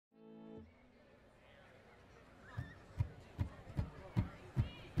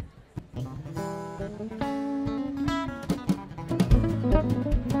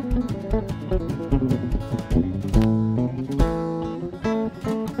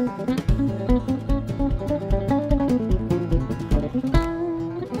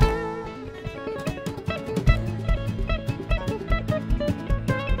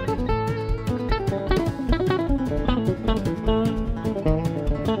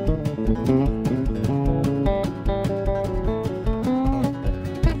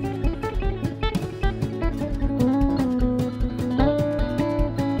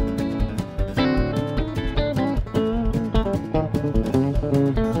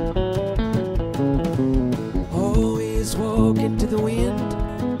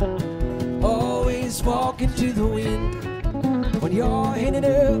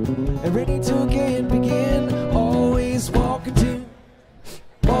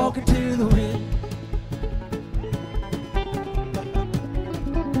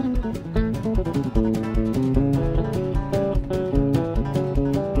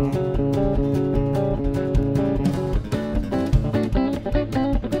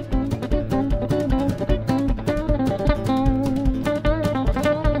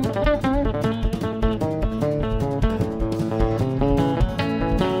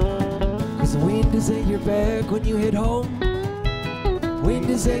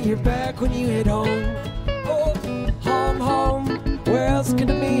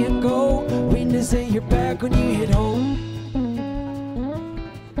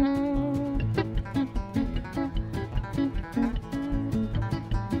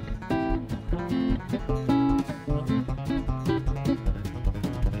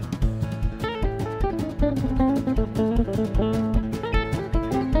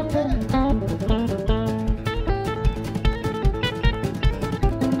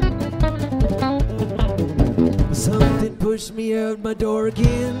Pushed me out my door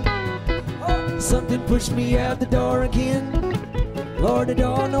again. Something pushed me out the door again. Lord, I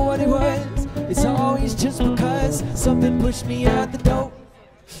don't know what it was. It's always just because something pushed me out the door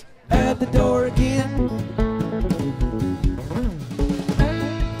again.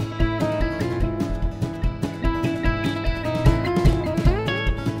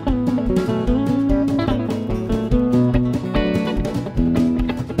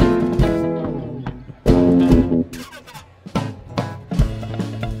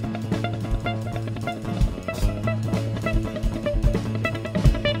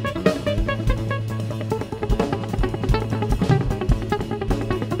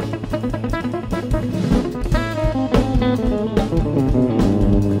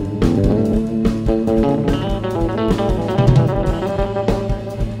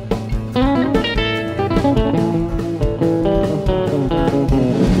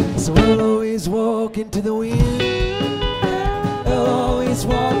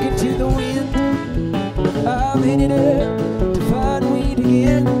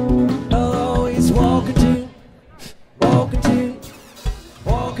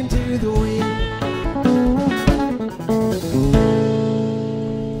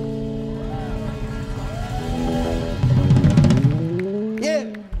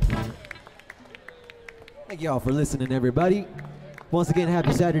 Thank y'all for listening, everybody. Once again,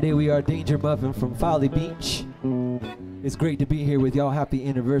 happy Saturday. We are Dangermuffin from Folly Beach. It's great to be here with y'all. Happy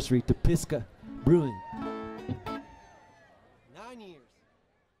anniversary to Pisgah Brewing.